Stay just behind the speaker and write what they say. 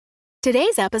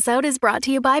Today's episode is brought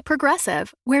to you by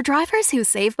Progressive, where drivers who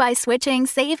save by switching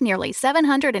save nearly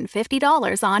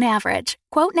 $750 on average.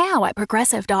 Quote now at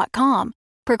Progressive.com.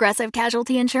 Progressive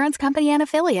Casualty Insurance Company and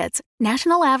Affiliates.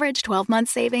 National average 12-month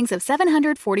savings of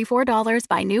 $744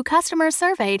 by new customers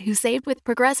surveyed who saved with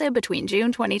Progressive between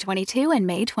June 2022 and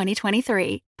May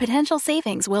 2023. Potential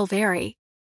savings will vary.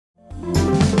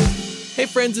 Hey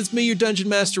friends, it's me, your Dungeon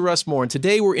Master Russ Moore, and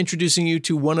today we're introducing you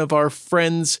to one of our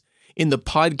friends in the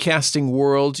podcasting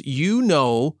world. You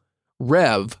know,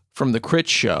 Rev from The Crit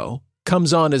Show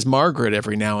comes on as Margaret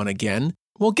every now and again.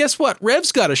 Well, guess what?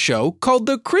 Rev's got a show called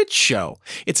The Crit Show.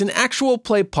 It's an actual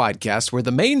play podcast where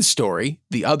the main story,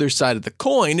 the other side of the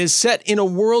coin, is set in a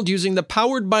world using the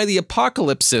Powered by the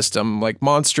Apocalypse system, like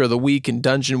Monster of the Week and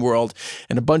Dungeon World,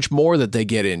 and a bunch more that they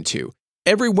get into.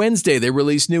 Every Wednesday, they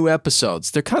release new episodes.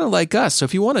 They're kind of like us, so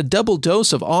if you want a double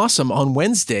dose of awesome on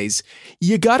Wednesdays,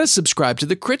 you gotta subscribe to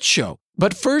The Crit Show.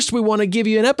 But first, we want to give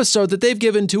you an episode that they've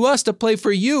given to us to play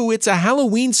for you. It's a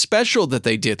Halloween special that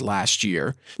they did last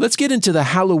year. Let's get into the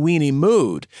Halloweeny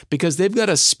mood, because they've got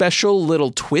a special little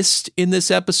twist in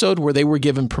this episode where they were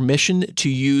given permission to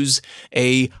use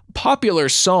a popular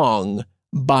song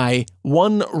by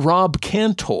one Rob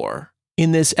Cantor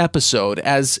in this episode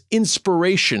as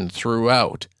inspiration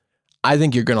throughout. I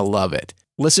think you're going to love it.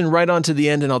 Listen right on to the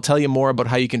end and I'll tell you more about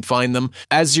how you can find them.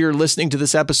 As you're listening to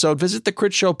this episode, visit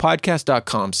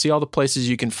thecritshowpodcast.com. See all the places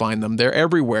you can find them. They're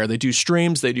everywhere. They do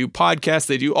streams, they do podcasts,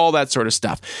 they do all that sort of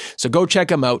stuff. So go check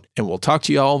them out and we'll talk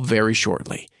to you all very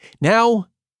shortly. Now,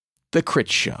 The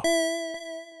Crit Show.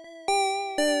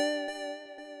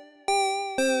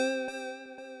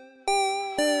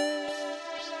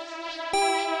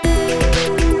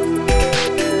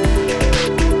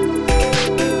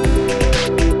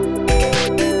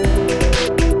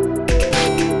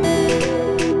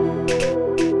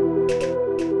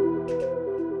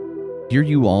 Here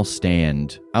you all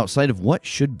stand outside of what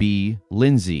should be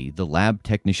Lindsay, the lab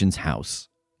technician's house.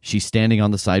 She's standing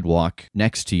on the sidewalk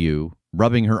next to you,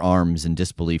 rubbing her arms in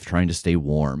disbelief, trying to stay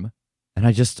warm. And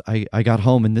I got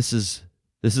home and this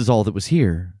is all that was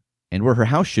here. And where her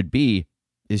house should be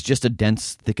is just a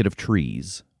dense thicket of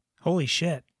trees. Holy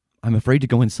shit. I'm afraid to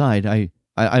go inside. I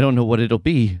don't know what it'll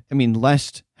be. I mean,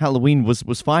 last Halloween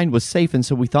was fine, was safe, and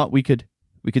so we thought we could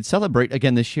celebrate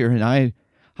again this year, and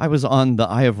I was on the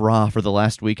Eye of Ra for the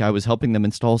last week. I was helping them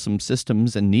install some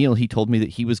systems, and Neil, he told me that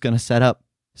he was going to set up.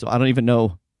 So I don't even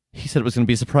know. He said it was going to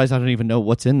be a surprise. I don't even know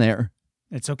what's in there.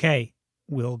 It's okay.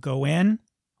 We'll go in.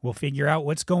 We'll figure out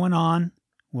what's going on.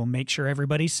 We'll make sure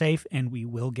everybody's safe, and we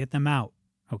will get them out.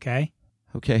 Okay?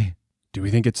 Okay. Do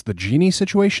we think it's the genie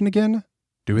situation again?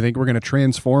 Do we think we're going to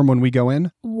transform when we go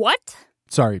in? What?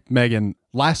 Sorry, Megan.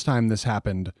 Last time this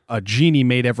happened, a genie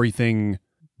made everything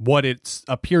what it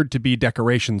appeared to be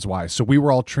decorations-wise. So we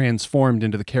were all transformed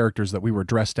into the characters that we were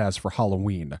dressed as for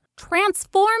Halloween.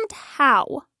 Transformed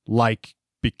how? Like,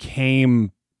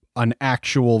 became an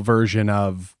actual version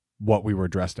of what we were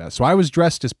dressed as. So I was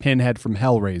dressed as Pinhead from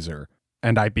Hellraiser,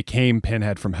 and I became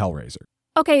Pinhead from Hellraiser.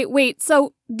 Okay, wait,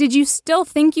 so did you still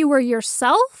think you were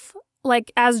yourself?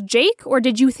 Like, as Jake, or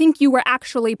did you think you were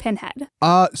actually Pinhead?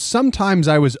 Sometimes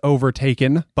I was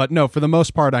overtaken, but no, for the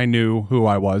most part, I knew who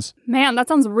I was. Man, that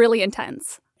sounds really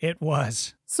intense. It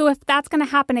was. So if that's going to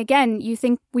happen again, you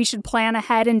think we should plan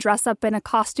ahead and dress up in a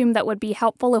costume that would be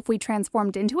helpful if we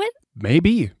transformed into it?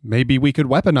 Maybe. Maybe we could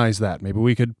weaponize that. Maybe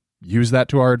we could use that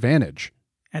to our advantage.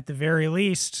 At the very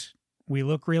least, we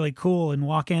look really cool and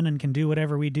walk in and can do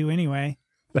whatever we do anyway.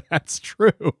 That's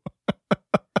true.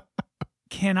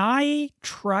 Can I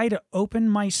try to open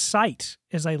my sight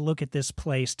as I look at this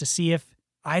place to see if,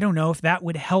 I don't know, if that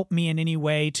would help me in any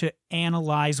way to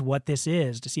analyze what this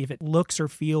is, to see if it looks or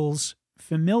feels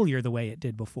familiar the way it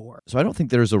did before? So I don't think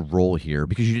there's a role here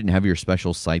because you didn't have your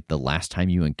special sight the last time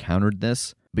you encountered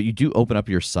this, but you do open up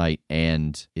your sight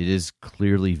and it is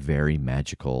clearly very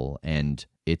magical and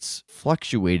it's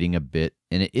fluctuating a bit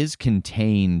and it is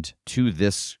contained to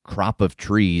this crop of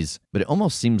trees, but it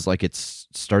almost seems like it's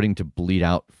starting to bleed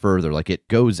out further. Like it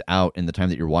goes out in the time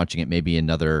that you're watching it, maybe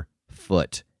another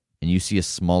foot, and you see a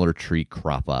smaller tree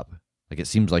crop up. Like it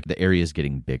seems like the area is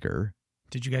getting bigger.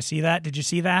 Did you guys see that? Did you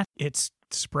see that? It's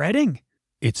spreading.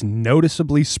 It's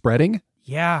noticeably spreading?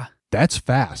 Yeah. That's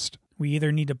fast. We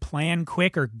either need to plan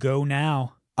quick or go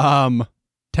now.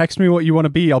 Text me what you want to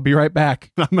be. I'll be right back.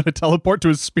 I'm going to teleport to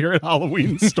a Spirit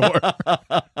Halloween store.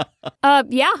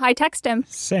 Yeah, I text him.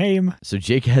 Same. So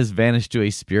Jake has vanished to a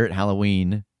Spirit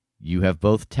Halloween. You have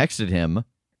both texted him.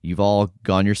 You've all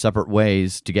gone your separate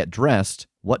ways to get dressed.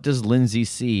 What does Lindsay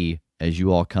see as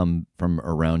you all come from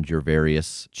around your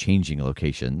various changing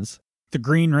locations? The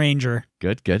Green Ranger.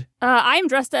 Good, good. I am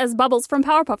dressed as Bubbles from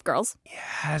Powerpuff Girls.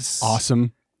 Yes.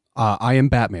 Awesome. I am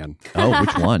Batman. Oh,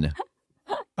 which one?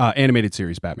 Animated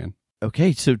series Batman.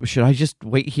 Okay, so should I just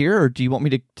wait here, or do you want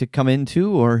me to come in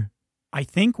too, or? I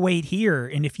think wait here,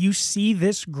 and if you see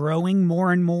this growing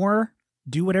more and more,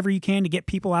 do whatever you can to get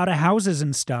people out of houses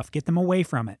and stuff. Get them away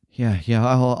from it. Yeah,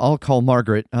 I'll call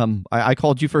Margaret. I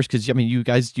called you first because, I mean, you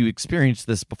experienced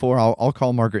this before. I'll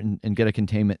call Margaret and get a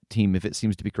containment team if it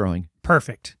seems to be growing.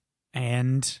 Perfect.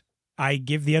 And I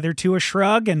give the other two a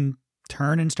shrug and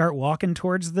turn and start walking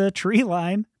towards the tree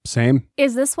line. Same.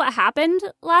 Is this what happened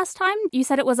last time? You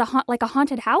said it was like a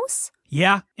haunted house?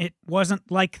 Yeah, it wasn't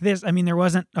like this. I mean, there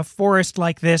wasn't a forest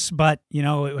like this, but, you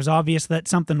know, it was obvious that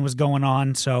something was going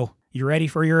on. So, you ready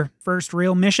for your first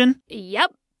real mission?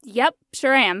 Yep,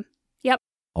 sure am. Yep.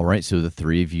 All right, so the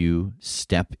three of you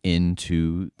step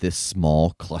into this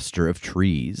small cluster of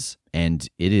trees, and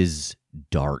it is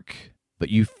dark, but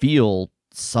you feel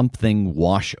something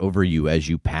wash over you as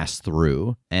you pass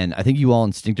through. And I think you all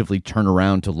instinctively turn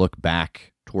around to look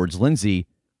back towards Lindsay,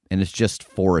 and it's just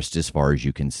forest as far as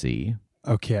you can see.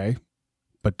 Okay.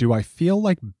 But do I feel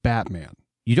like Batman?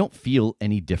 You don't feel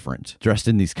any different dressed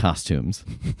in these costumes.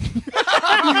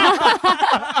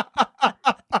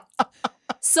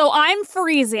 So I'm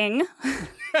freezing,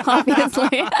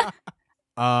 obviously.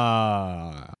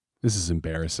 This is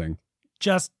embarrassing.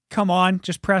 Just come on,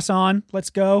 just press on. Let's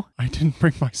go. I didn't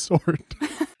bring my sword.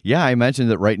 Yeah, I imagine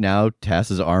that right now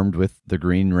Tass is armed with the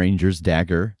Green Ranger's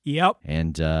dagger. Yep.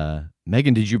 And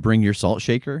Megan, did you bring your salt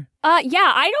shaker?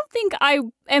 Yeah, I don't think I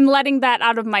am letting that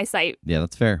out of my sight. Yeah,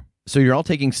 that's fair. So you're all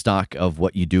taking stock of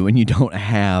what you do and you don't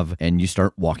have, and you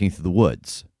start walking through the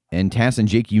woods. And Tass and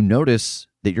Jake, you notice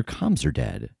that your comms are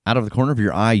dead. Out of the corner of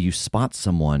your eye, you spot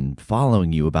someone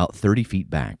following you about 30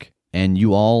 feet back. And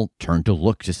you all turn to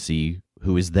look to see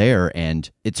who is there,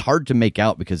 and it's hard to make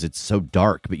out because it's so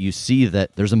dark, but you see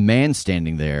that there's a man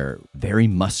standing there, very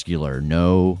muscular,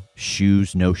 no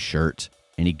shoes, no shirt,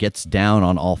 and he gets down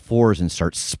on all fours and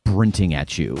starts sprinting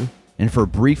at you. And for a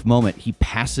brief moment, he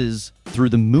passes through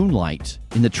the moonlight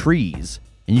in the trees,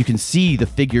 and you can see the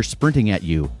figure sprinting at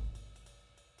you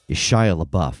is Shia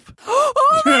LaBeouf. Oh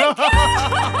my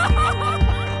God!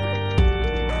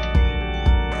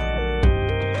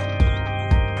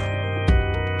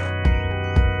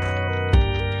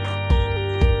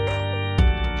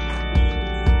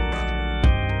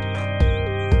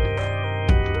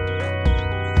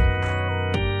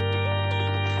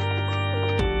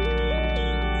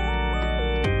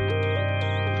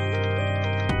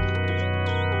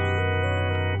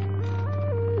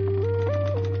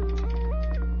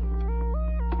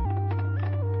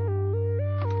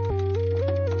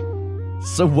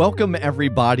 So welcome,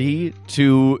 everybody,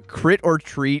 to Crit or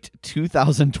Treat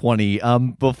 2020.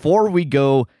 Before we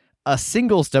go a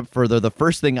single step further, the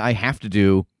first thing I have to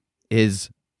do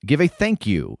is give a thank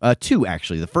you. Two,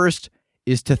 actually. The first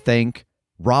is to thank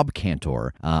Rob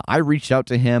Cantor. I reached out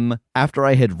to him after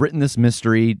I had written this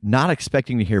mystery, not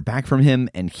expecting to hear back from him,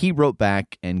 and he wrote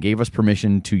back and gave us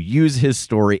permission to use his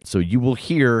story. So you will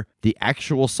hear the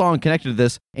actual song connected to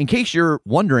this. In case you're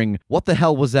wondering, what the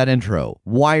hell was that intro?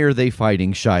 Why are they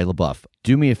fighting Shia LaBeouf?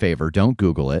 Do me a favor, don't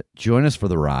Google it. Join us for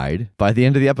the ride. By the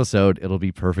end of the episode, it'll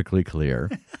be perfectly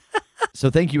clear. So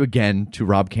thank you again to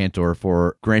Rob Cantor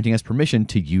for granting us permission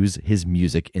to use his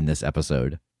music in this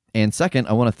episode. And second,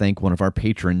 I want to thank one of our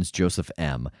patrons, Joseph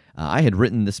M. I had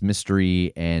written this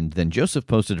mystery, and then Joseph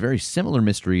posted a very similar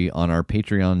mystery on our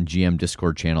Patreon GM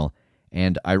Discord channel,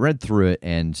 and I read through it,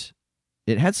 and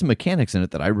it had some mechanics in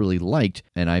it that I really liked,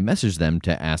 and I messaged them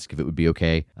to ask if it would be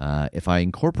okay if I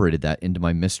incorporated that into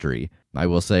my mystery. I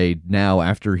will say now,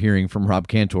 after hearing from Rob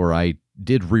Cantor, I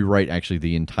did rewrite actually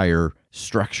the entire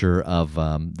structure of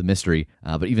the mystery,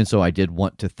 but even so, I did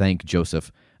want to thank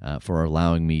Joseph for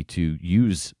allowing me to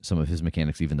use some of his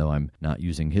mechanics, even though I'm not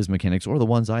using his mechanics or the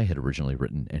ones I had originally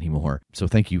written anymore. So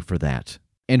thank you for that.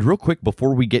 And real quick,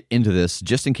 before we get into this,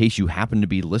 just in case you happen to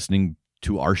be listening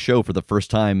to our show for the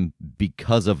first time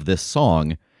because of this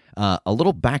song, a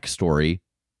little backstory.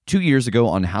 2 years ago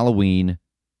on Halloween,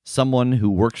 someone who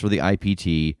works for the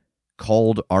IPT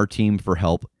called our team for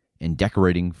help in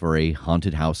decorating for a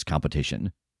haunted house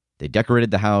competition. They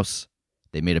decorated the house.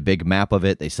 They made a big map of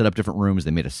it. They set up different rooms.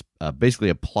 They made basically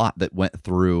a plot that went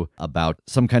through about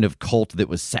some kind of cult that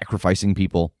was sacrificing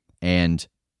people. And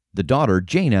the daughter,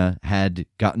 Jaina, had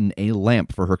gotten a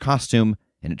lamp for her costume,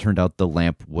 and it turned out the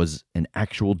lamp was an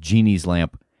actual genie's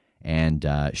lamp. And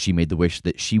she made the wish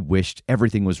that she wished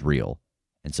everything was real.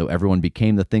 And so everyone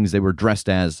became the things they were dressed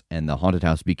as, and the haunted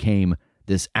house became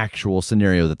this actual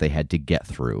scenario that they had to get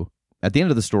through. At the end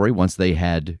of the story, once they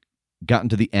had gotten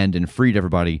to the end and freed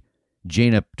everybody,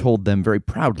 Jaina told them very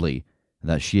proudly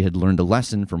that she had learned a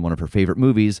lesson from one of her favorite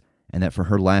movies and that for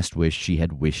her last wish, she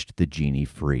had wished the genie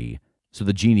free. So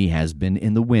the genie has been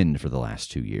in the wind for the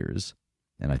last 2 years.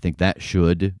 And I think that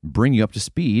should bring you up to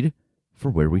speed for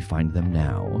where we find them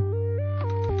now.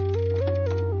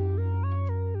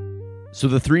 So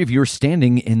the three of you are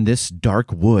standing in this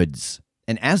dark woods.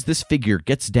 And as this figure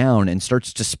gets down and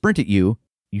starts to sprint at you,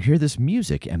 you hear this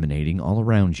music emanating all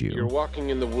around you. You're walking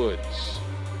in the woods.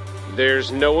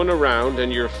 There's no one around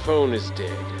and your phone is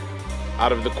dead.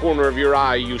 Out of the corner of your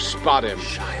eye, you spot him.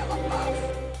 Shia LaBeouf.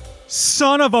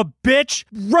 Son of a bitch!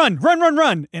 Run, run, run,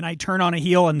 run! And I turn on a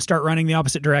heel and start running the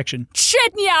opposite direction.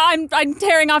 Shit, yeah, I'm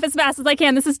tearing off as fast as I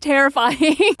can. This is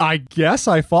terrifying. I guess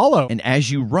I follow. And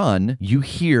as you run, you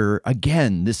hear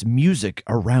again this music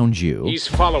around you. He's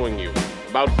following you,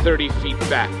 about 30 feet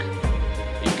back.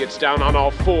 He gets down on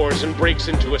all fours and breaks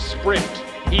into a sprint.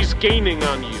 He's gaining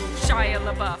on you. Shia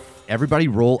LaBeouf. Everybody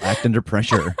roll act under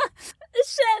pressure.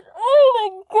 Shit,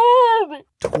 oh my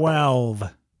god. 12.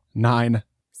 9.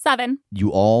 7.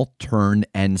 You all turn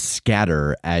and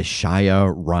scatter as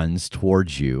Shia runs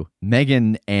towards you.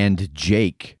 Megan and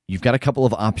Jake, you've got a couple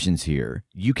of options here.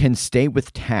 You can stay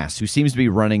with Tass, who seems to be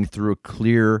running through a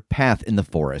clear path in the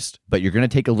forest, but you're going to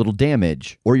take a little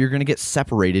damage, or you're going to get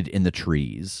separated in the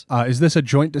trees. Is this a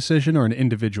joint decision or an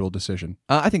individual decision?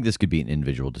 I think this could be an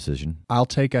individual decision. I'll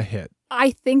take a hit.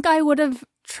 I think I would have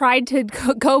tried to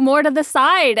go more to the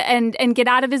side and get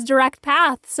out of his direct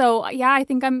path. So, yeah, I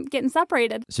think I'm getting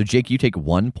separated. So, Jake, you take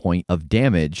 1 point of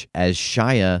damage as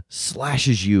Shia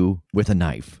slashes you with a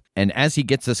knife. And as he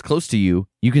gets this close to you,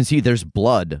 you can see there's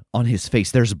blood on his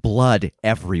face. There's blood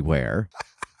everywhere.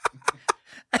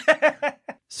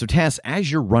 So, Tass,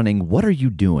 as you're running, what are you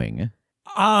doing?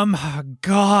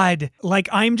 God, like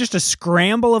I'm just a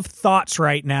scramble of thoughts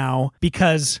right now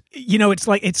because, you know, it's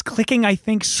like it's clicking, I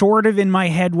think, sort of in my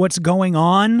head what's going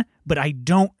on, but I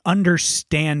don't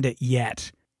understand it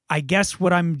yet. I guess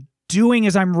what I'm doing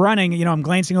is I'm running, you know, I'm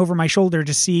glancing over my shoulder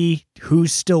to see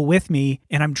who's still with me,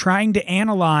 and I'm trying to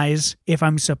analyze if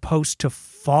I'm supposed to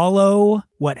follow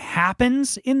what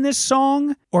happens in this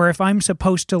song or if I'm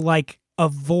supposed to, like,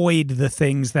 avoid the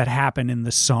things that happen in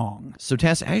the song. So,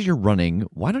 Tass, as you're running,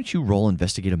 why don't you roll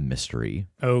Investigate a Mystery?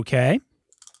 Okay.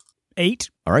 8.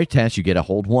 All right, Tass, you get a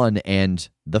hold 1, and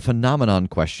the phenomenon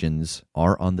questions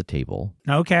are on the table.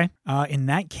 Okay. In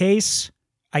that case,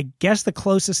 I guess the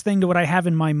closest thing to what I have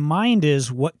in my mind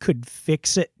is what could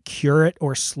fix it, cure it,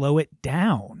 or slow it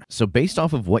down. So based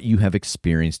off of what you have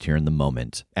experienced here in the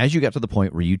moment, as you got to the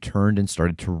point where you turned and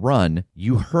started to run,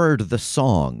 you heard the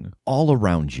song all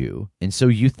around you. And so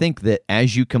you think that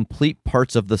as you complete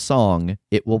parts of the song,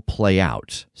 it will play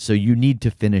out. So you need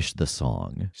to finish the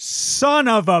song. Son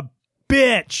of a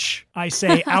bitch, I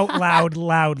say out loud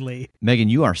loudly. Megan,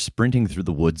 you are sprinting through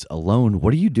the woods alone.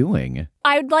 What are you doing?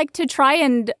 I would like to try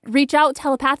and reach out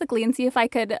telepathically and see if I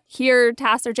could hear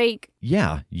Tass or Jake.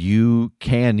 Yeah, you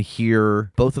can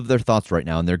hear both of their thoughts right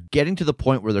now, and they're getting to the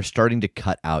point where they're starting to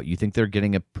cut out. You think they're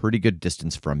getting a pretty good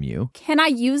distance from you. Can I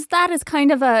use that as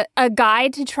kind of a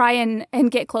guide to try and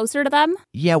get closer to them?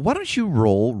 Yeah, why don't you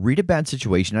roll Read a Bad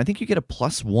Situation? I think you get a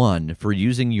 +1 for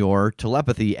using your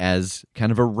telepathy as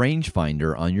kind of a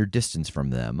rangefinder on your distance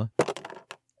from them.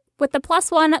 With the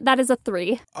 +1, that is a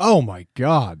 3. Oh my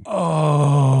god.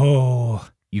 Oh.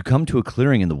 You come to a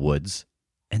clearing in the woods,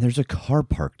 and there's a car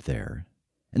parked there.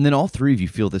 And then all three of you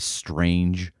feel this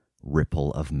strange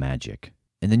ripple of magic.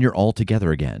 And then you're all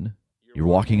together again. You're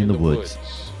walking in the woods.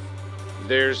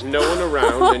 There's no one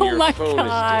around and Oh your my phone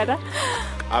God. is dead.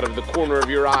 Out of the corner of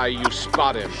your eye, you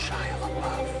spot him.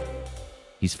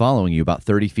 He's following you about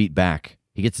 30 feet back.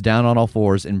 He gets down on all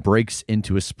fours and breaks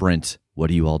into a sprint. What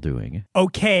are you all doing?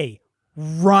 Okay,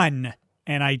 run.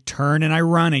 And I turn and I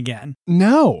run again.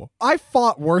 No, I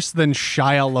fought worse than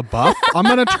Shia LaBeouf. I'm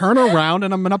going to turn around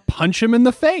and I'm going to punch him in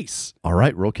the face. All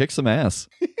right, roll kick some ass.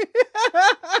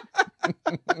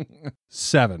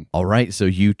 7. All right, so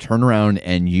you turn around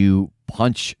and you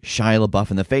punch Shia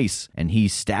LaBeouf in the face, and he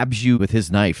stabs you with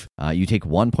his knife. You take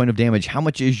 1 point of damage. How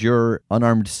much is your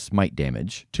unarmed smite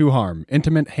damage? 2 harm.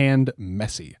 Intimate hand,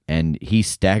 messy. And he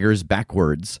staggers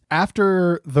backwards.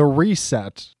 After the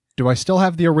reset, do I still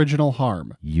have the original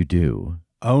harm? You do.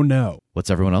 Oh no. What's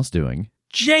everyone else doing?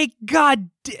 Jake,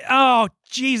 oh,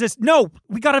 Jesus. No,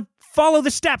 we got to follow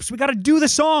the steps. We got to do the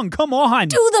song. Come on.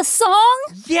 Do the song?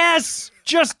 Yes.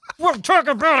 We'll talk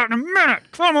about it in a minute.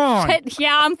 Come on. Shit,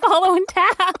 yeah, I'm following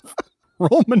Tass.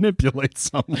 Roll manipulate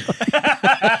someone.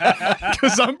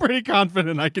 Because I'm pretty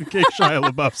confident I can kick Shia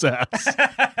LaBeouf's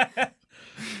ass.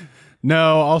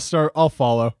 No, I'll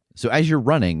follow. So as you're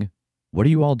running, What are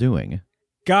you all doing?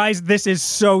 Guys, this is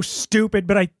so stupid,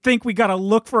 but I think we gotta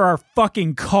look for our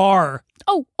fucking car.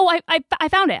 I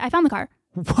found it. I found the car.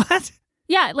 What?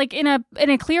 Yeah, like in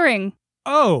a clearing.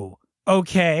 Oh,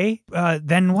 okay.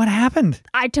 Then what happened?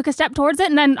 I took a step towards it,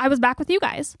 and then I was back with you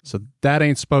guys. So that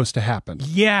ain't supposed to happen.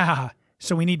 Yeah.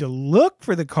 So we need to look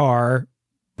for the car,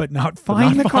 but not But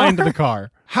find not the find car. the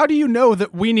car. How do you know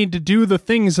that we need to do the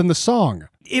things in the song?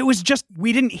 It was just,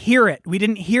 we didn't hear it. We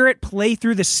didn't hear it play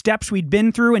through the steps we'd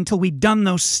been through until we'd done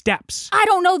those steps. I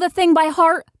don't know the thing by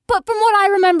heart, but from what I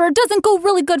remember, it doesn't go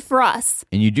really good for us.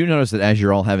 And you do notice that as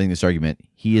you're all having this argument,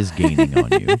 he is gaining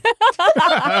on you.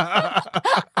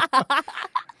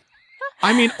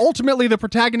 I mean, ultimately, the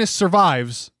protagonist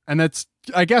survives, and that's,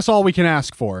 I guess, all we can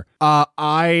ask for.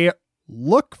 I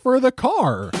look for the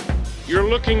car. You're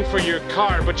looking for your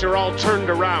car, but you're all turned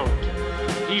around.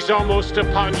 He's almost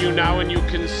upon you now, and you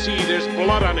can see there's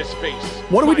blood on his face.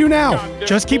 What do we do now? there's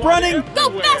Just keep blood running. Go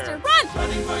everywhere. faster, run!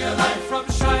 Running for your life from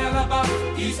Shia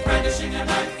LaBeouf. He's brandishing a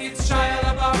knife. It's Shia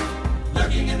LaBeouf,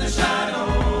 lurking in the shadows.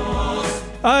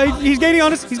 He's gaining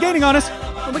on us. He's gaining on us.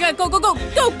 Oh my god, go, go, go,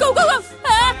 go, go, go, go!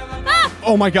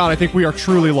 Oh my god, I think we are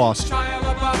truly lost. Shia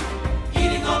LaBeouf,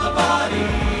 eating all the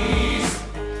bodies.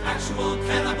 Actual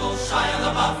cannibal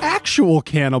Shia LaBeouf. Actual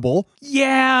cannibal?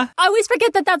 Yeah. I always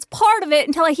forget that that's part of it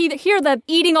until I hear the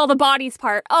eating all the bodies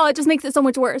part. Oh, it just makes it so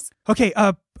much worse. Okay,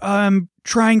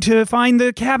 trying to find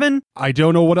the cabin. I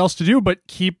don't know what else to do but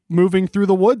keep moving through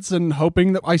the woods and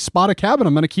hoping that I spot a cabin.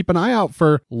 I'm going to keep an eye out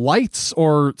for lights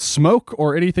or smoke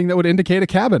or anything that would indicate a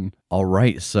cabin. All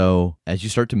right, so as you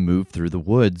start to move through the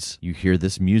woods, you hear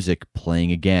this music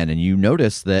playing again, and you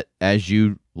notice that as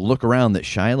you look around that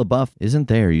Shia LaBeouf isn't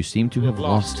there. You seem to have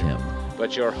lost him.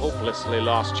 But you're hopelessly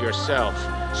lost yourself.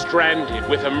 Stranded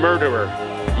with a murderer,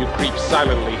 you creep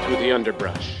silently through the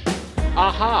underbrush.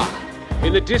 Aha!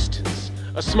 In the distance,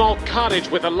 a small cottage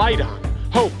with a light on.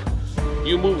 Hope.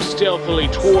 You move stealthily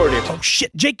toward it. Oh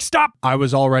shit, Jake, stop! I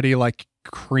was already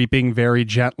creeping very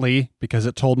gently because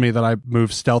it told me that I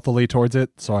move stealthily towards it,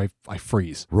 so I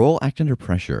freeze. Roll act under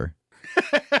pressure.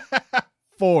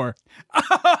 4.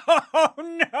 Oh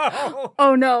no!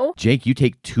 Oh no. Jake, you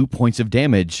take 2 points of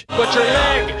damage. But your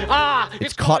leg! Ah!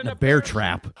 It's caught in a bear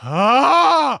trap.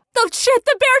 Ah! Oh shit,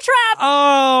 the bear trap!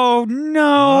 Oh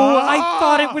no! I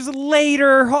thought it was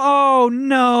later. Oh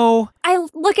no! I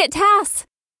look at Tass.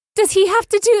 Does he have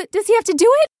to do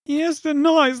it? He has to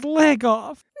gnaw his leg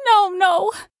off.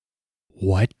 No.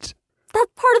 What?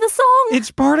 That's part of the song.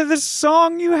 It's part of the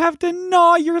song. You have to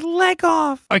gnaw your leg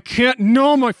off. I can't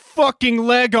gnaw my fucking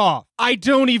leg off. I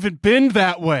don't even bend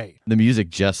that way. The music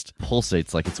just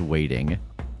pulsates like it's waiting.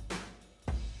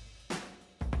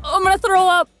 I'm gonna throw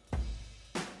up.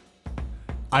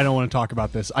 I don't want to talk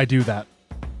about this. I do that.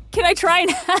 Can I try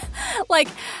and,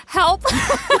 help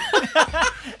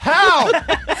How?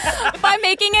 by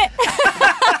making it?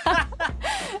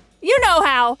 You know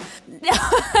how.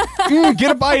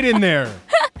 Get a bite in there.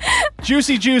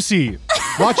 Juicy.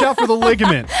 Watch out for the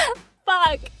ligament.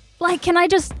 Fuck. Can I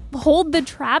just hold the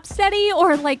trap steady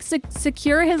or,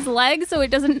 secure his leg so it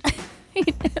doesn't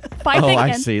fight Oh, again?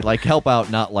 I see. Help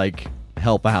out, not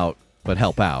help out, but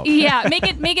help out. Yeah,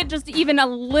 make it just even a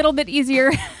little bit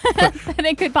easier than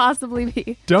it could possibly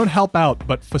be. Don't help out,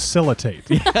 but facilitate.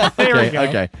 There we go.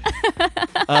 Okay.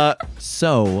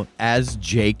 So, as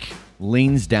Jake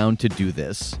leans down to do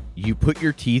this, you put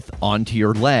your teeth onto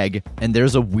your leg, and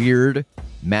there's a weird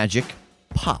magic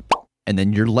pop. And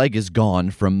then your leg is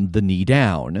gone from the knee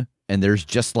down, and there's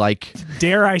just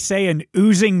Dare I say, an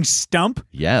oozing stump?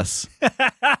 yes.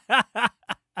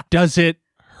 Does it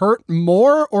hurt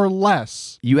more or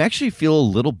less? You actually feel a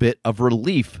little bit of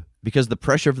relief because the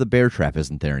pressure of the bear trap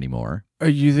isn't there anymore.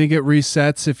 You think it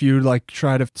resets if you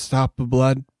try to stop the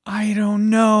blood? I don't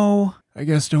know. I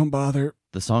guess don't bother.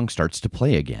 The song starts to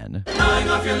play again. Gnawing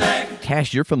off your leg.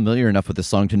 Cash, you're familiar enough with the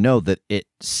song to know that it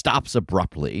stops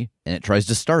abruptly and it tries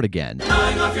to start again.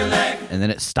 Gnawing off your leg. And then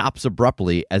it stops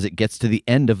abruptly as it gets to the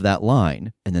end of that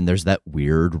line. And then there's that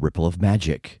weird ripple of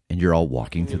magic, and you're all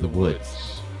walking through the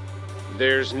woods.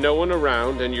 There's no one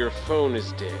around, and your phone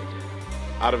is dead.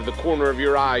 Out of the corner of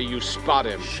your eye, you spot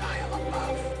him.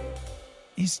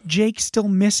 Is Jake still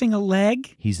missing a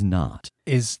leg? He's not.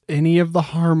 Is any of the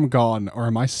harm gone, or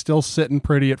am I still sitting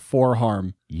pretty at 4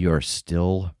 harm? You're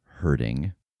still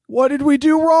hurting. What did we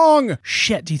do wrong?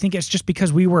 Shit, do you think it's just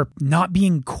because we were not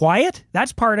being quiet?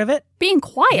 That's part of it. Being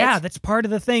quiet? Yeah, that's part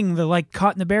of the thing. The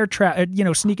caught in the bear trap,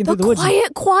 sneaking through the woods.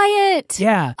 Quiet.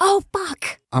 Yeah. Oh,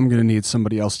 fuck. I'm going to need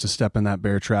somebody else to step in that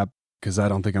bear trap. because I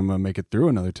don't think I'm going to make it through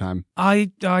another time.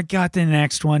 I got the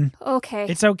next one. Okay.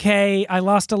 It's okay. I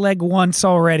lost a leg once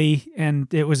already,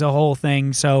 and it was a whole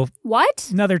thing, so What?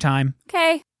 another time.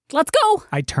 Okay. Let's go.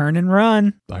 I turn and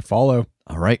run. I follow,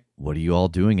 All right, what are you all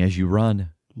doing as you run?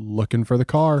 looking for the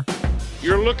car.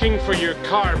 You're looking for your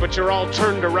car, but you're all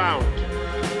turned around.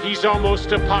 He's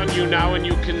almost upon you now, and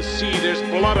you can see there's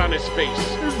blood on his face.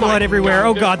 There's blood everywhere.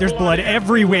 Oh, God, there's blood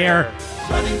everywhere.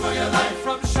 Running for your life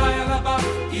from Shia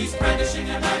LaBeouf. He's brandishing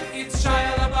a knife. It's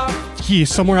Shia LaBeouf.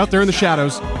 He's somewhere out there in the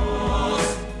shadows.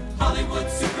 Hollywood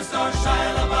superstar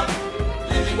Shia LaBeouf.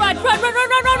 Living Run, in run, the run, run,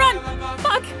 run, run, run.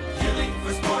 Fuck. Killing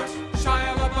for sport.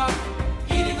 Shia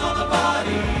LaBeouf. Eating all the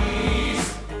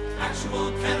bodies.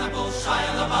 Actual cannibal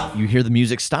Shia LaBeouf. You hear the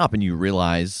music stop and you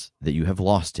realize that you have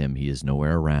lost him. He is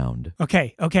nowhere around.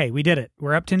 Okay, we did it.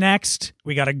 We're up to next.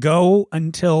 We got to go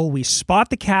until we spot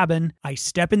the cabin. I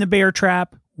step in the bear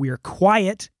trap. We're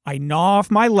quiet. I gnaw off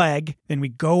my leg. Then we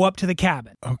go up to the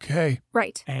cabin. Okay.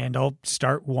 Right. And I'll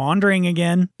start wandering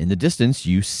again. In the distance,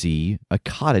 you see a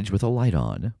cottage with a light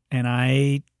on. And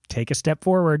I take a step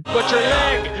forward. But your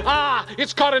leg! Ah!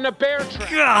 It's caught in a bear trap!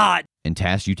 God! And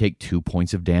Tass, you take 2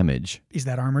 points of damage. Is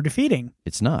that armor defeating?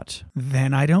 It's not.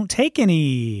 Then I don't take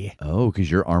any. Oh, because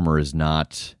your armor is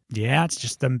not... Yeah, it's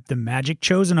just the magic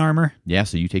chosen armor. Yeah,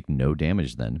 so you take no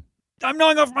damage then. I'm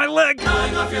gnawing off my leg.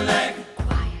 Gnawing off your leg.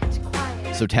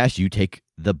 So Tash, you take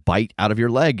the bite out of your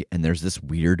leg, and there's this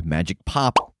weird magic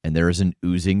pop, and there is an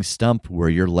oozing stump where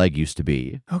your leg used to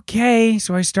be. Okay,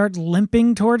 so I start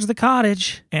limping towards the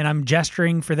cottage, and I'm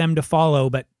gesturing for them to follow,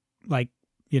 but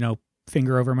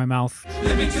finger over my mouth.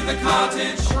 Limping to the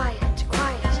cottage.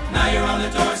 Quiet. Now you're on the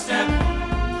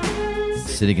doorstep.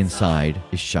 Sitting inside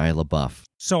is Shia LaBeouf.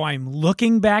 So I'm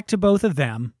looking back to both of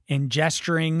them and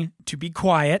gesturing to be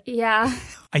quiet. Yeah.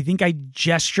 I think I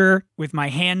gesture with my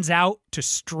hands out to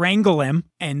strangle him,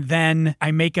 and then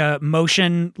I make a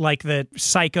motion like the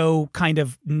psycho kind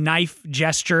of knife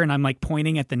gesture, and I'm like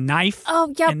pointing at the knife.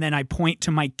 Oh, yep. And then I point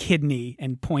to my kidney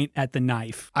and point at the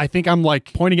knife. I think I'm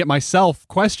like pointing at myself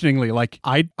questioningly, like,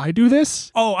 I do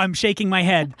this? Oh, I'm shaking my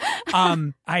head.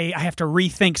 I have to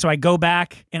rethink. So I go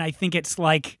back, and I think it's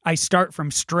like I start from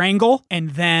strangle, and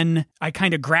then I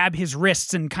kind of grab his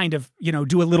wrists and kind of,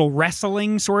 do a little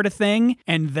wrestling sort of thing.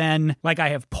 And then like I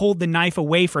have pulled the knife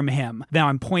away from him. Now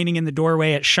I'm pointing in the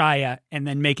doorway at Shia and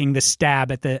then making the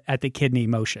stab at the kidney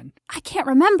motion. I can't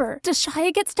remember. Does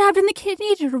Shia get stabbed in the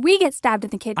kidney or do we get stabbed in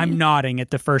the kidney? I'm nodding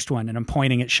at the first one and I'm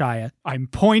pointing at Shia. I'm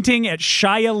pointing at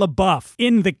Shia LaBeouf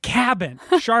in the cabin,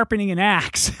 sharpening an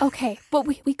axe. Okay, but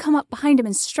we come up behind him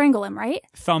and strangle him, right?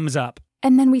 Thumbs up.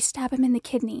 And then we stab him in the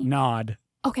kidney. Nod.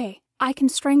 Okay, I can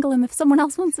strangle him if someone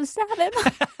else wants to stab him.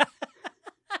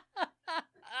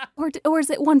 Or is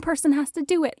it one person has to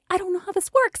do it? I don't know how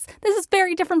this works. This is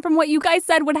very different from what you guys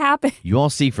said would happen. You all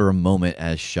see for a moment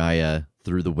as Shia,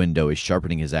 through the window, is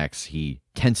sharpening his axe. He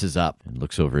tenses up and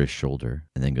looks over his shoulder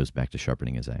and then goes back to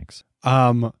sharpening his axe.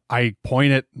 I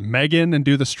point at Megan and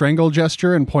do the strangle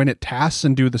gesture and point at Tass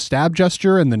and do the stab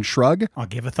gesture and then shrug. I'll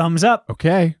give a thumbs up.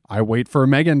 Okay. I wait for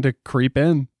Megan to creep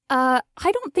in. I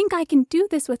don't think I can do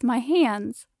this with my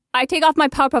hands. I take off my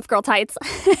Powerpuff Girl tights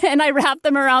and I wrap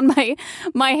them around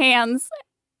my hands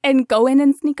and go in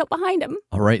and sneak up behind him.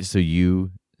 All right, so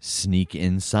you sneak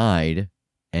inside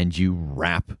and you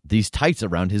wrap these tights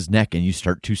around his neck and you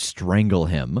start to strangle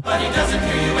him. But he doesn't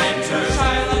hear you enter.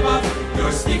 Shia LaBeouf,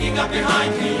 you're sneaking up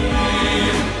behind him.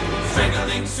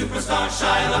 Strangling superstar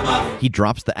Shia LaBeouf. He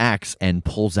drops the axe and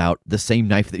pulls out the same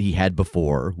knife that he had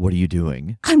before. What are you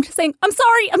doing? I'm just saying, I'm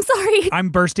sorry. I'm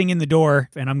bursting in the door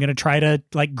and I'm going to try to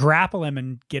grapple him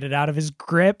and get it out of his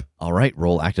grip. All right,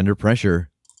 roll act under pressure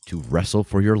to wrestle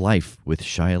for your life with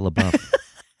Shia LaBeouf.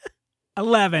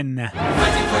 11. Fighting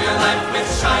for your life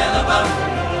with Shia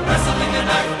LaBeouf. Wrestling a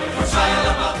knife for Shia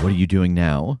LaBeouf. What are you doing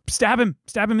now? Stab him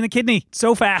in the kidney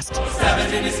so fast. Stab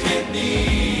it in his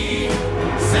kidney.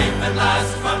 Safe at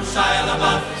last from Shia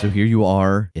LaBeouf. So here you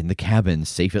are in the cabin,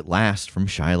 safe at last from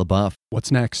Shia LaBeouf. What's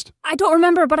next? I don't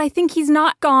remember, but I think he's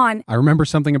not gone. I remember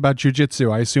something about jujitsu.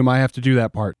 I assume I have to do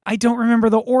that part. I don't remember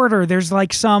the order. There's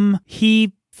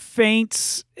he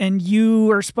faints and you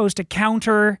are supposed to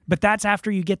counter, but that's after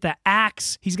you get the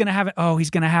axe. He's going to have it. Oh, he's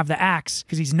going to have the axe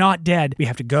because he's not dead. We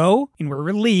have to go and we're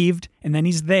relieved. And then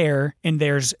he's there and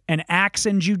there's an axe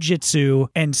and jujitsu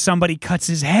and somebody cuts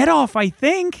his head off, I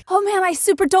think. Oh man, I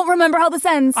super don't remember how this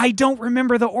ends. I don't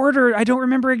remember the order. I don't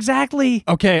remember exactly.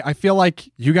 Okay, I feel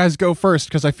like you guys go first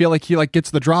because I feel like he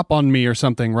gets the drop on me or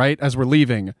something, right? As we're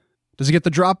leaving. Does he get the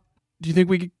drop? Do you think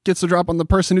we gets the drop on the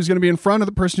person who's going to be in front or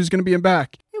the person who's going to be in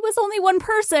back? It was only one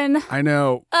person. I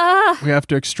know. We have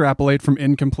to extrapolate from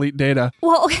incomplete data.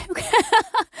 Well, okay.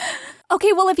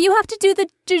 Okay, well, if you have to do the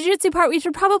jujitsu part, we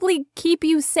should probably keep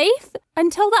you safe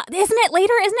until that. Isn't it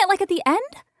later? Isn't it like at the end?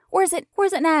 Or is it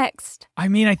next? I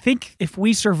mean, I think if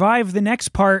we survive the next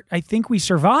part, I think we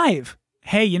survive.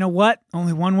 Hey, you know what?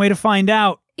 Only one way to find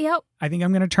out. Yep. I think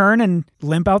I'm going to turn and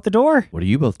limp out the door. What are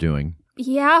you both doing?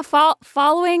 Yeah,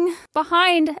 following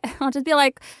behind. I'll just be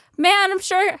like, man, I'm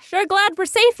sure glad we're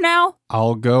safe now.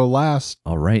 I'll go last.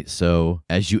 All right, so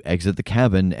as you exit the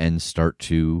cabin and start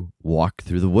to walk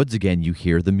through the woods again, you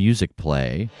hear the music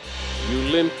play. You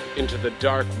limp into the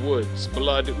dark woods,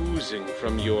 blood oozing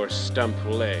from your stump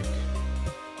leg.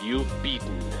 You've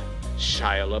beaten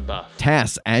Shia LaBeouf.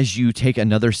 Tass, as you take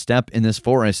another step in this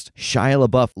forest, Shia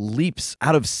LaBeouf leaps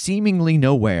out of seemingly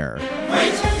nowhere.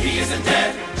 Wait, he isn't dead.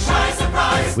 Shy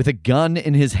surprise. With a gun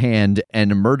in his hand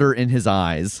and murder in his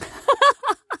eyes.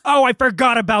 Oh, I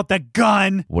forgot about the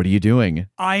gun. What are you doing?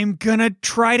 I'm gonna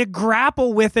try to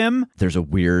grapple with him. There's a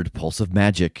weird pulse of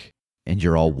magic, and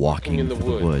you're all walking In the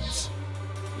through the woods.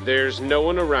 There's no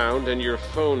one around and your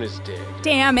phone is dead.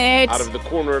 Damn it. Out of the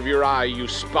corner of your eye, you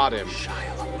spot him.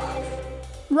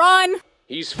 Run.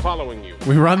 He's following you.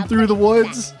 We run through the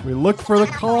woods. We look for the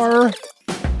car.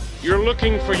 You're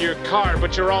looking for your car,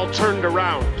 but you're all turned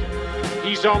around.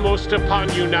 He's almost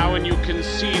upon you now, and you can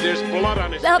see there's blood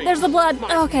on his Oh, face. there's the blood.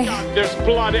 My Okay. God, there's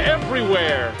blood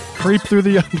everywhere. Creep through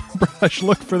the underbrush.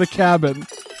 Look for the cabin.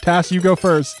 Tass, you go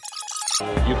first.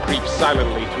 You creep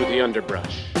silently through the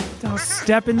underbrush. Don't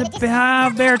step in the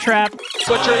bear trap.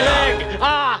 But your leg!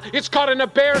 Ah! It's caught in a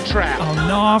bear trap! I'll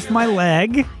gnaw off my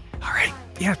leg. All right,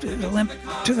 you have to limp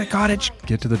to the cottage.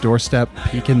 Get to the doorstep.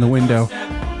 Peek in the window.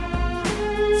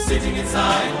 Sitting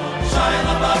inside, Shia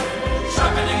LaBeouf,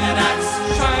 sharpening an axe.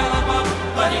 Shia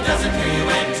LaBeouf, but he doesn't hear you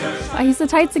enter. I use the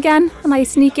tights again, and I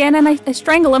sneak in and I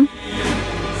strangle him.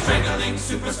 Strangling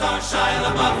superstar Shia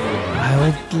LaBeouf.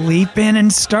 I'll leap in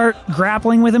and start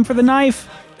grappling with him for the knife.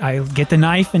 I'll get the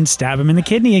knife and stab him in the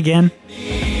kidney again.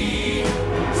 Safe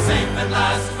at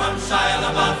last from Shia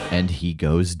LaBeouf. And he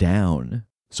goes down.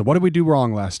 So what did we do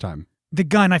wrong last time? The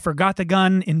gun, I forgot the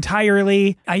gun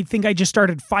entirely. I think I just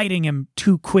started fighting him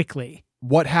too quickly.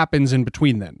 What happens in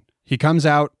between then? He comes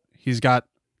out. He's got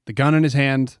the gun in his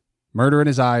hand, murder in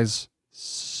his eyes,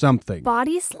 something.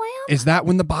 Body slam? Is that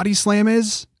when the body slam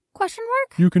is? Question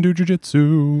mark? You can do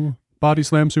jujitsu. Body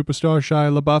slam superstar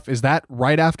Shia LaBeouf. Is that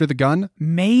right after the gun?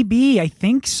 Maybe, I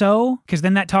think so. Because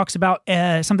then that talks about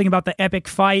something about the epic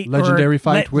fight. Legendary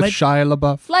fight with Shia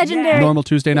LaBeouf. Legendary. Normal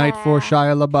Tuesday night for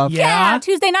Shia LaBeouf. Yeah,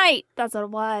 Tuesday night. That's what it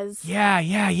was.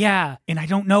 Yeah. And I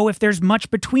don't know if there's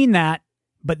much between that,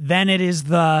 but then it is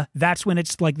that's when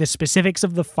it's like the specifics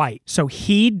of the fight. So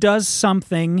he does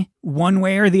something one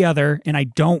way or the other, and I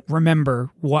don't remember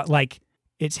what, like,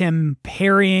 it's him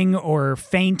parrying or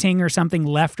feinting or something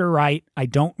left or right. I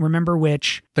don't remember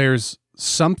which. There's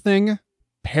something,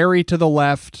 parry to the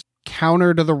left,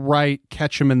 counter to the right,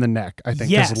 catch him in the neck, I think.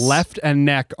 Yes. Because left and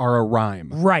neck are a rhyme.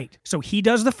 Right. So he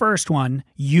does the first one.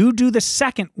 You do the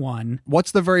second one.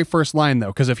 What's the very first line,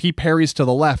 though? Because if he parries to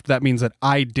the left, that means that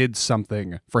I did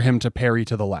something for him to parry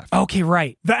to the left. Okay,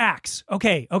 right. The axe.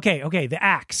 Okay. The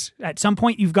axe. At some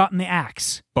point, you've gotten the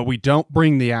axe. But we don't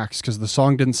bring the axe because the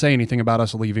song didn't say anything about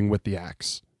us leaving with the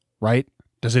axe, right?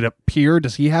 Does it appear?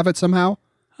 Does he have it somehow?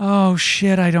 Oh,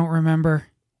 shit. I don't remember.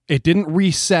 It didn't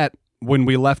reset when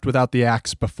we left without the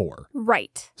axe before.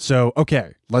 Right. So,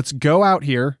 okay, let's go out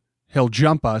here. He'll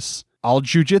jump us. I'll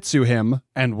jujitsu him,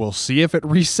 and we'll see if it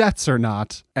resets or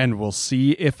not, and we'll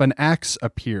see if an axe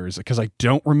appears, because I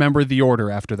don't remember the order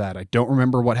after that. I don't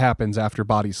remember what happens after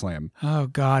body slam. Oh,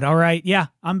 God. All right. Yeah,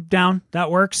 I'm down.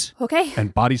 That works. Okay.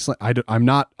 And body slam, I'm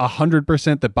not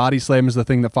 100% that body slam is the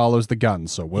thing that follows the gun,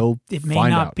 so we'll It may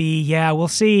find not out. be. Yeah, we'll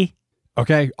see.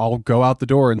 Okay, I'll go out the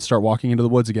door and start walking into the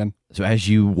woods again. So as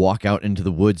you walk out into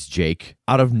the woods, Jake,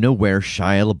 out of nowhere,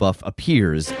 Shia LaBeouf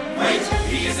appears. Wait,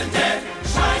 he isn't dead.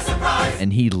 Shy surprise.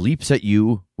 And he leaps at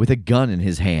you with a gun in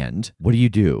his hand. What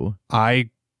do?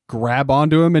 I grab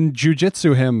onto him and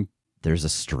jujitsu him. There's a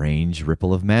strange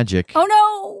ripple of magic. Oh,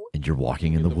 no. And you're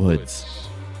walking in the woods.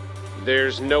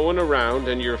 There's no one around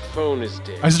and your phone is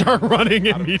dead. I start running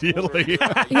immediately.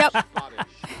 Yep.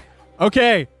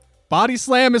 Okay, body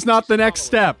slam is not the next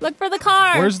step. Look for the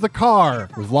car. Where's the car?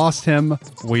 We've lost him.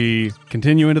 We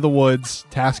continue into the woods.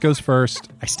 Tass goes first.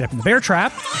 I step in the bear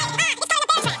trap.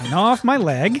 I gnaw off my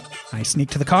leg. I sneak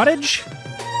to the cottage.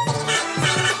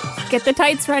 Get the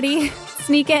tights ready.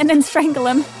 Sneak in and strangle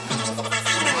him.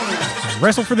 I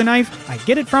wrestle for the knife. I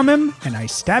get it from him, and I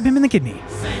stab him in the kidney.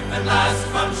 Safe at last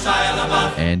from Shia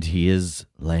LaBeouf. And he is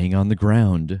laying on the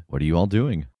ground. What are you all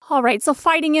doing? All right, so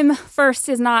fighting him first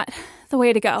is not the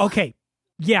way to go. Okay.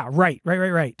 Yeah, right.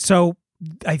 So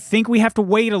I think we have to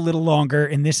wait a little longer,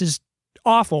 and this is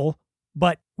awful,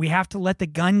 but we have to let the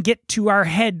gun get to our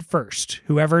head first,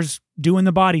 whoever's doing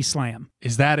the body slam.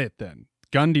 Is that it then?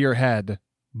 Gun to your head,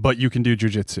 but you can do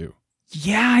jujitsu.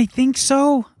 Yeah, I think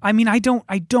so. I mean, I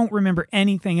don't remember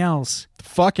anything else.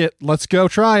 Fuck it. Let's go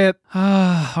try it.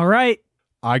 All right.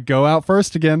 I go out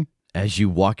first again. As you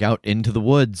walk out into the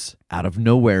woods, out of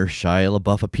nowhere, Shia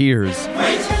LaBeouf appears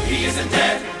Wait, he isn't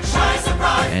dead. Shy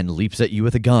surprise. and leaps at you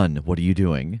with a gun. What are you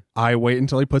doing? I wait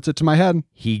until he puts it to my head.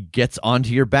 He gets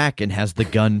onto your back and has the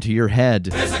gun to your head.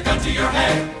 There's a gun to your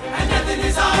head and death in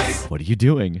his eyes. What are you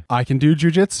doing? I can do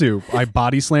jujitsu. I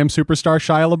body slam superstar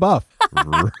Shia LaBeouf.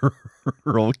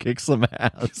 Roll kick some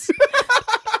ass.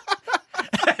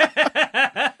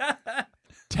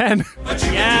 10.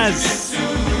 Yes.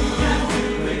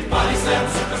 Body slam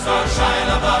superstar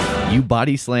Shia LaBeouf. You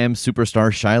body slam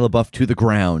superstar Shia LaBeouf to the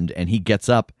ground, and he gets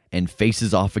up and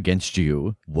faces off against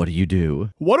you. What do you do?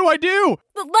 What do I do?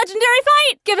 The legendary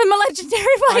fight! Give him a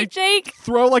legendary fight, Jake!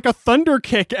 Throw like a thunder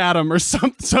kick at him or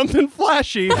something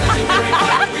flashy. Legendary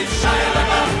fight with Shia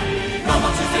LaBeouf. Normal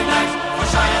Tuesday night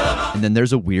for Shia LaBeouf. And then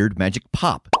there's a weird magic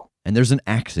pop, and there's an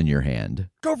axe in your hand.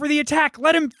 Go for the attack.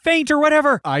 Let him faint or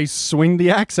whatever. I swing the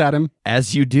axe at him.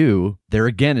 As you do, there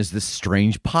again is this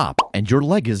strange pop, and your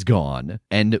leg is gone,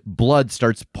 and blood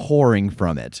starts pouring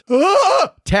from it.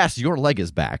 Tess, your leg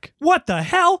is back. What the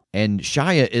hell? And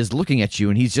Shia is looking at you,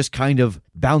 and he's just kind of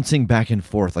bouncing back and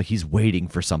forth like he's waiting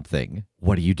for something.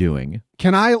 What are you doing?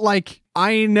 Can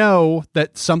I know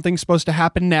that something's supposed to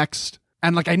happen next.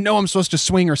 And I know I'm supposed to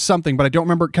swing or something, but I don't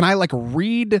remember. Can I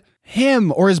read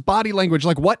him or his body language,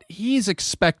 what he's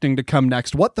expecting to come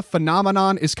next, what the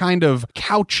phenomenon is kind of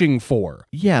couching for?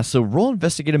 Yeah, so roll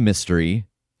investigate a mystery,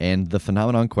 and the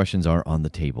phenomenon questions are on the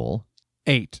table.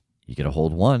 8. You get a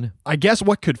hold 1. I guess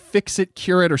what could fix it,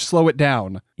 cure it, or slow it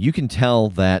down? You can tell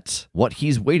that what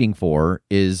he's waiting for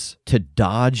is to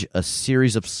dodge a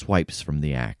series of swipes from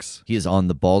the axe. He is on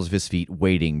the balls of his feet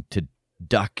waiting to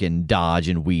duck and dodge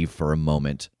and weave for a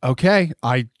moment. Okay,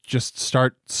 I just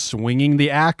start swinging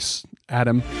the axe at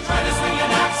him. Try to swing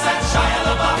an axe at Shia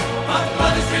LaBeouf, but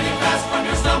blood is draining fast from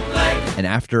your stump leg. And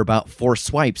after about 4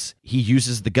 swipes, he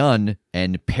uses the gun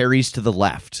and parries to the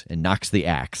left and knocks the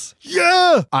axe.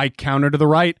 Yeah! I counter to the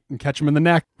right and catch him in the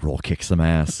neck. Roll kick some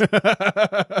ass.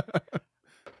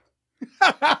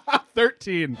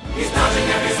 13. He's dodging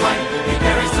every swipe. He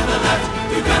parries to the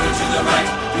left. You counter to the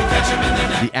right. You catch him in the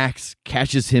neck. The axe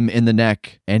catches him in the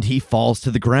neck and he falls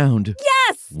to the ground.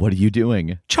 Yes! What are you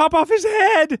doing? Chop off his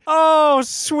head. Oh,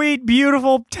 sweet,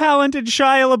 beautiful, talented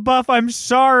Shia LaBeouf. I'm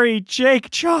sorry, Jake.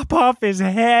 Chop off his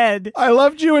head. I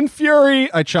loved you in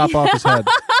Fury. I chop off his head.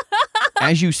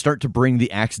 As you start to bring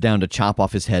the axe down to chop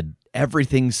off his head,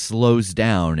 everything slows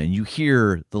down and you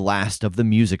hear the last of the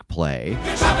music play.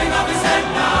 You're chopping off his head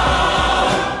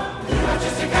now. You have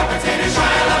just decapitated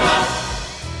Shia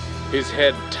LaBeouf. His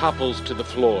head topples to the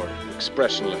floor,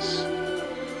 expressionless.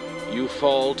 You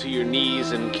fall to your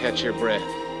knees and catch your breath.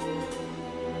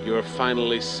 You're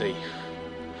finally safe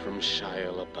from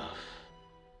Shia LaBeouf.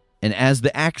 And as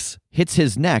the axe hits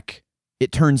his neck,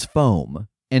 it turns foam,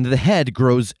 and the head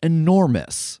grows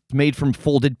enormous, made from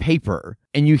folded paper.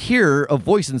 And you hear a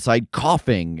voice inside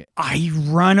coughing. I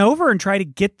run over and try to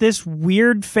get this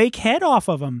weird fake head off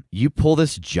of him. You pull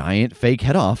this giant fake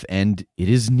head off, and it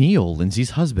is Neil,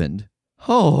 Lindsay's husband.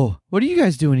 Oh, what are you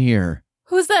guys doing here?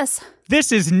 Who's this?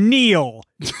 This is Neil.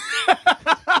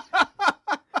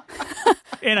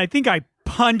 And I think I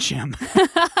punch him.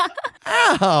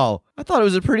 Ow! I thought it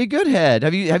was a pretty good head.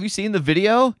 Have you seen the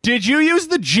video? Did you use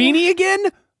the genie again?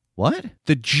 What?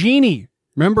 The genie.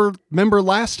 Remember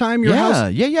last time your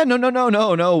house? Yeah.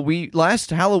 No. We last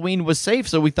Halloween was safe,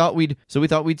 so we thought we'd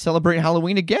celebrate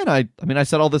Halloween again. I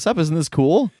set all this up. Isn't this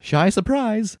cool? Shy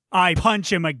surprise. I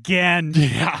punch him again.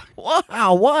 Yeah.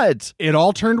 Wow, what? It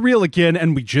all turned real again,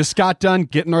 and we just got done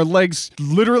getting our legs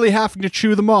literally having to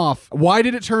chew them off. Why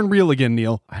did it turn real again,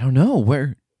 Neil? I don't know.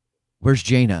 Where's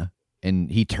Jaina?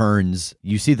 And he turns.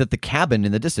 You see that the cabin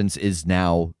in the distance is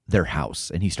now their house,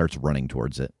 and he starts running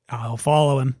towards it. I'll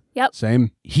follow him. Yep.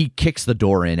 Same. He kicks the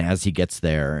door in as he gets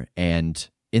there, and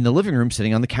in the living room,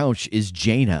 sitting on the couch, is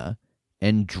Jaina,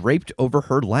 and draped over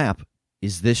her lap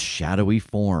is this shadowy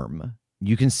form.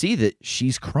 You can see that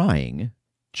she's crying.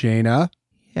 Jaina,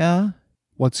 Yeah,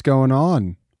 what's going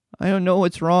on? I don't know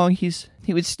what's wrong. He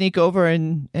would sneak over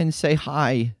and say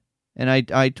hi. And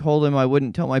I told him I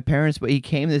wouldn't tell my parents, but he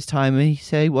came this time and he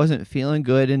said he wasn't feeling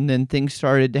good, and then things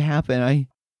started to happen. I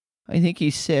think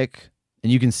he's sick.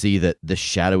 And you can see that the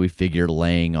shadowy figure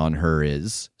laying on her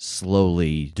is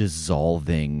slowly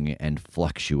dissolving and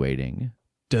fluctuating.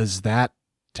 Does that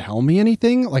tell me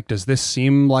anything? Like, does this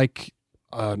seem like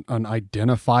an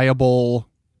identifiable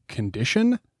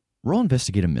condition? Roll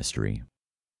investigate a mystery.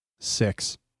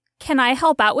 6. Can I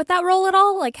help out with that role at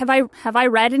all? Like, have I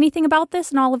read anything about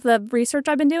this in all of the research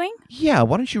I've been doing? Yeah,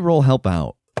 why don't you roll help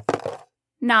out?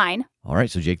 9. All right,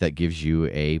 so Jake, that gives you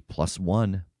a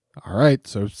 +1. All right,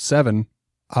 so 7.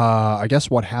 I guess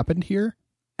what happened here?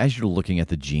 As you're looking at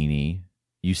the genie,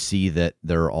 you see that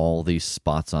there are all these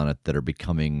spots on it that are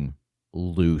becoming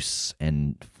loose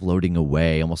and floating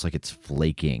away, almost like it's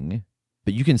flaking.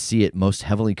 But you can see it most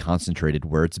heavily concentrated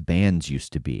where its bands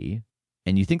used to be.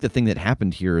 And you think the thing that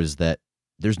happened here is that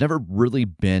there's never really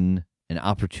been an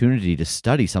opportunity to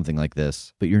study something like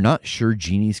this, but you're not sure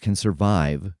genies can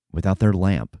survive without their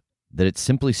lamp, that it's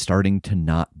simply starting to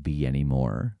not be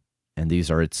anymore. And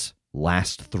these are its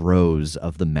last throes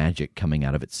of the magic coming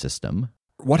out of its system.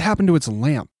 What happened to its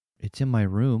lamp? It's in my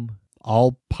room.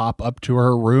 I'll pop up to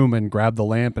her room and grab the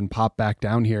lamp and pop back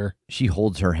down here. She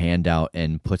holds her hand out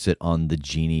and puts it on the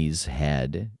genie's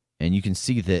head. And you can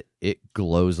see that it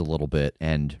glows a little bit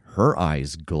and her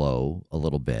eyes glow a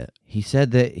little bit. He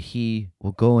said that he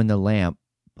will go in the lamp,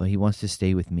 but he wants to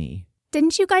stay with me.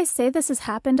 Didn't you guys say this has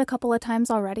happened a couple of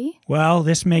times already? Well,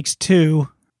 this makes 2.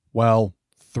 Well,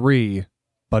 3,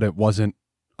 but it wasn't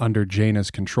under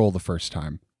Jaina's control the first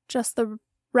time. Just the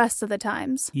rest of the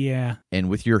times. Yeah. And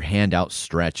with your hand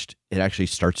outstretched, it actually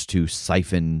starts to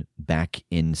siphon back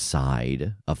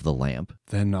inside of the lamp.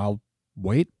 Then I'll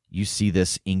wait. You see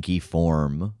this inky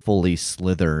form fully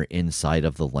slither inside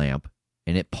of the lamp,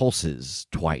 and it pulses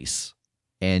twice.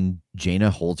 And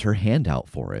Jaina holds her hand out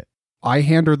for it. I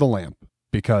hand her the lamp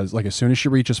because, like, as soon as she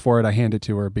reaches for it, I hand it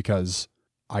to her because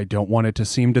I don't want it to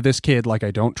seem to this kid like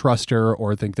I don't trust her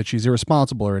or think that she's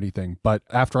irresponsible or anything. But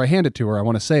after I hand it to her, I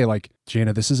want to say, like,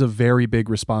 Jaina, this is a very big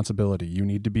responsibility. You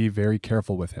need to be very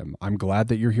careful with him. I'm glad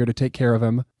that you're here to take care of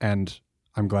him, and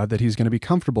I'm glad that he's going to be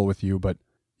comfortable with you, but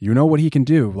you know what he can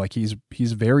do. Like, he's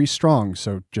very strong,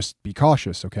 so just be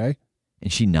cautious, okay?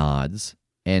 And she nods,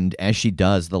 and as she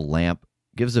does, the lamp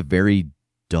gives a very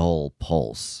dull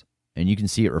pulse, and you can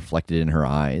see it reflected in her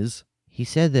eyes. He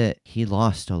said that he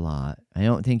lost a lot. I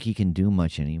don't think he can do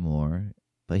much anymore,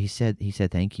 but he said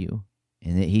thank you,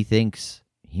 and that he thinks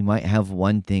he might have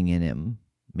one thing in him,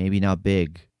 maybe not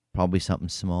big, probably something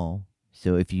small.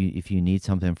 So if you need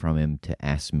something from him, to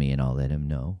ask me, and I'll let him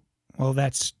know. Well,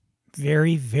 that's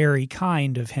very, very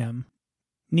kind of him.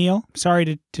 Neil, sorry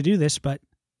to do this, but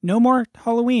no more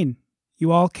Halloween.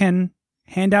 You all can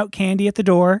hand out candy at the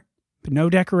door, but no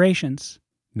decorations.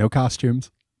 No costumes.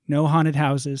 No haunted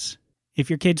houses. If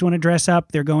your kids want to dress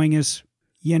up, they're going as,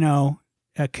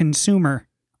 a consumer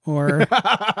or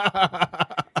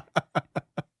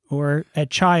or a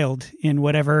child in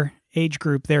whatever age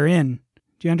group they're in.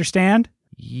 Do you understand?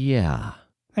 Yeah.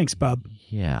 Thanks, bub.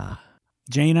 Yeah.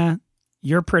 Jaina,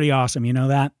 you're pretty awesome. You know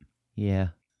that? Yeah.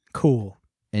 Cool.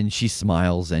 And she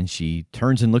smiles and she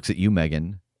turns and looks at you,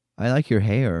 Megan. I like your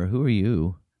hair. Who are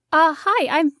you?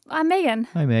 Hi, I'm Megan.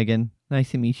 Hi, Megan.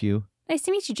 Nice to meet you. Nice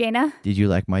to meet you, Jaina. Did you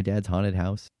like my dad's haunted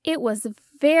house? It was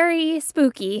very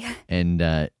spooky.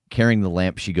 And carrying the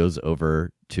lamp, she goes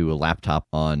over to a laptop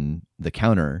on the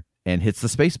counter and hits the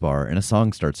space bar, and a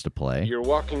song starts to play. You're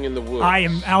walking in the woods. I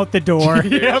am out the door.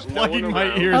 Yeah, There's no plugging one my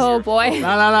around. ears. Oh, boy.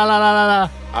 La la la la la la la.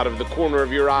 Out of the corner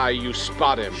of your eye, you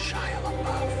spot him.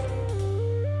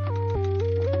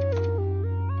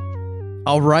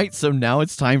 All right, so now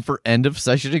it's time for end of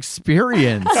session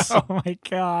experience. Oh, my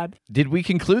God. Did we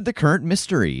conclude the current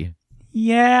mystery?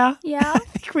 Yeah. Yeah. I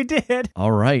think we did.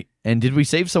 All right. And did we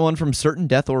save someone from certain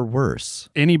death or worse?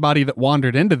 Anybody that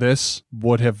wandered into this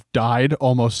would have died,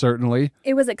 almost certainly.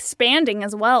 It was expanding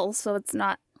as well, so it's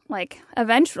not like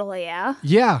eventually, yeah.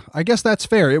 Yeah, I guess that's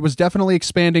fair. It was definitely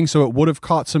expanding, so it would have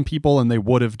caught some people and they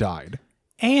would have died.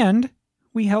 And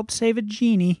we helped save a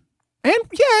genie. And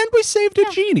we saved a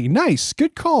genie. Nice.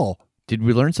 Good call. Did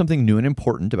we learn something new and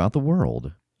important about the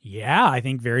world? Yeah, I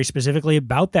think very specifically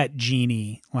about that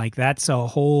genie. Like, that's a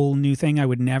whole new thing I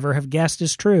would never have guessed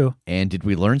is true. And did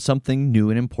we learn something new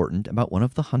and important about one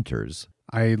of the hunters?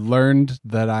 I learned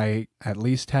that I at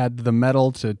least had the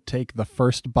mettle to take the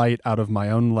first bite out of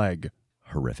my own leg.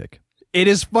 Horrific. It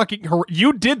is fucking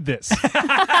you did this.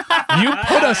 You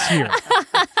put us here.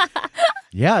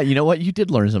 Yeah, you know what? You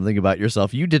did learn something about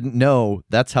yourself. You didn't know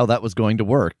that's how that was going to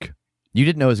work. You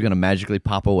didn't know it was going to magically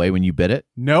pop away when you bit it.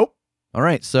 Nope. All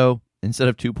right, so instead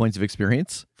of 2 points of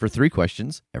experience for 3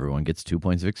 questions, everyone gets 2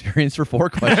 points of experience for 4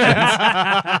 questions.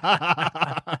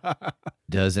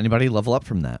 Does anybody level up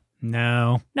from that?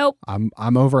 No. Nope. I'm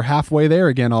over halfway there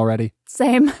again already.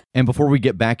 Same. And before we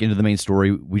get back into the main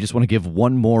story, we just want to give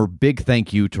one more big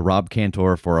thank you to Rob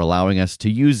Cantor for allowing us to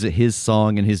use his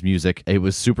song and his music. It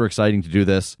was super exciting to do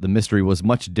this. The mystery was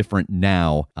much different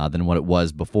now than what it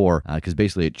was before, because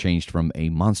basically it changed from a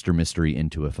monster mystery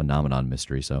into a phenomenon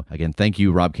mystery. So again, thank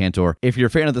you, Rob Cantor. If you're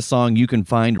a fan of the song, you can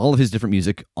find all of his different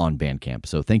music on Bandcamp.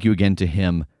 So thank you again to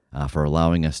him for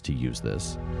allowing us to use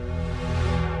this.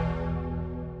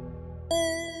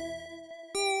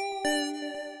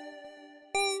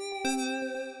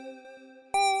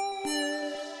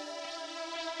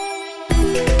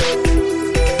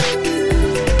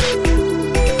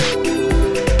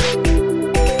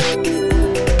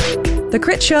 The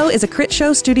Crit Show is a Crit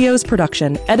Show Studios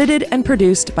production, edited and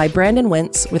produced by Brandon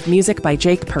Wentz with music by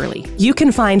Jake Purley. You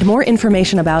can find more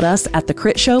information about us at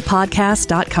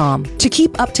thecritshowpodcast.com. To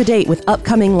keep up to date with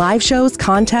upcoming live shows,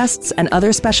 contests, and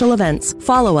other special events,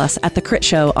 follow us at The Crit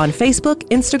Show on Facebook,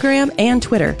 Instagram, and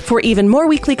Twitter. For even more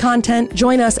weekly content,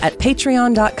 join us at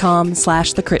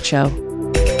patreon.com/thecritshow.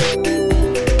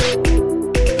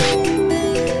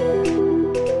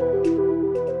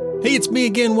 Hey, it's me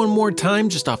again one more time,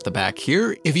 just off the back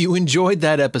here. If you enjoyed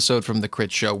that episode from The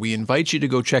Crit Show, we invite you to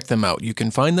go check them out. You can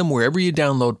find them wherever you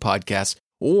download podcasts,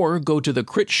 or go to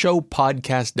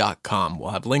thecritshowpodcast.com.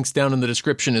 We'll have links down in the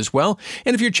description as well.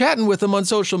 And if you're chatting with them on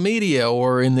social media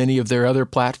or in any of their other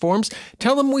platforms,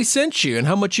 tell them we sent you and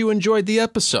how much you enjoyed the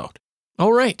episode.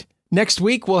 All right. Next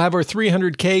week, we'll have our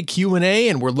 300K Q&A,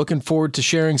 and we're looking forward to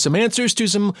sharing some answers to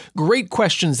some great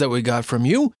questions that we got from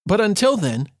you. But until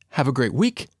then, have a great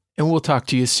week, and we'll talk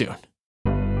to you soon.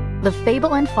 The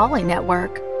Fable and Folly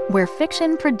Network, where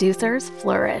fiction producers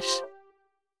flourish.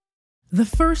 The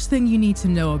first thing you need to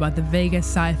know about the Vegas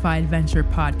Sci-Fi Adventure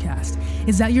podcast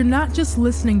is that you're not just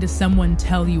listening to someone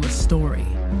tell you a story.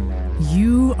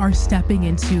 You are stepping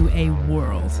into a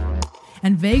world.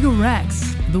 And Vega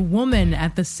Rex, the woman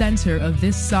at the center of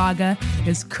this saga,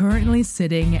 is currently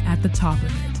sitting at the top of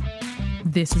it.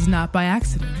 This is not by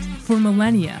accident. For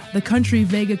millennia, the country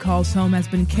Vega calls home has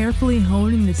been carefully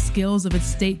honing the skills of its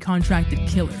state-contracted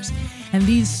killers, and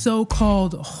these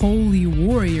so-called holy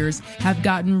warriors have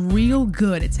gotten real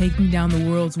good at taking down the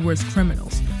world's worst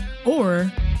criminals, or,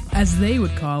 as they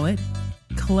would call it,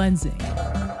 cleansing.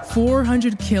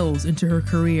 400 kills into her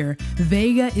career,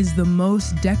 Vega is the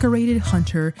most decorated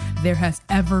hunter there has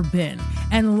ever been,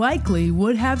 and likely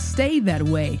would have stayed that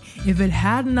way if it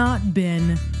had not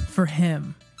been for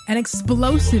him. An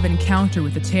explosive encounter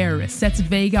with the terrorists sets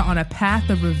Vega on a path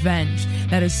of revenge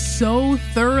that is so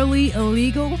thoroughly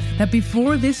illegal that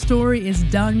before this story is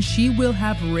done, she will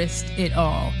have risked it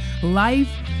all. Life,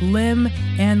 limb,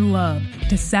 and love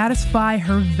to satisfy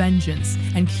her vengeance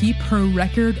and keep her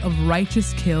record of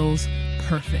righteous kills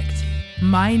perfect.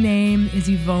 My name is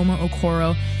Ivoma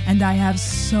Okoro, and I have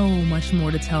so much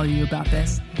more to tell you about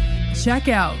this. Check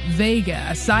out Vega,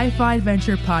 a sci-fi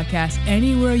adventure podcast,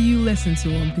 anywhere you listen to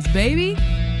them, because baby,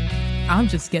 I'm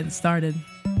just getting started.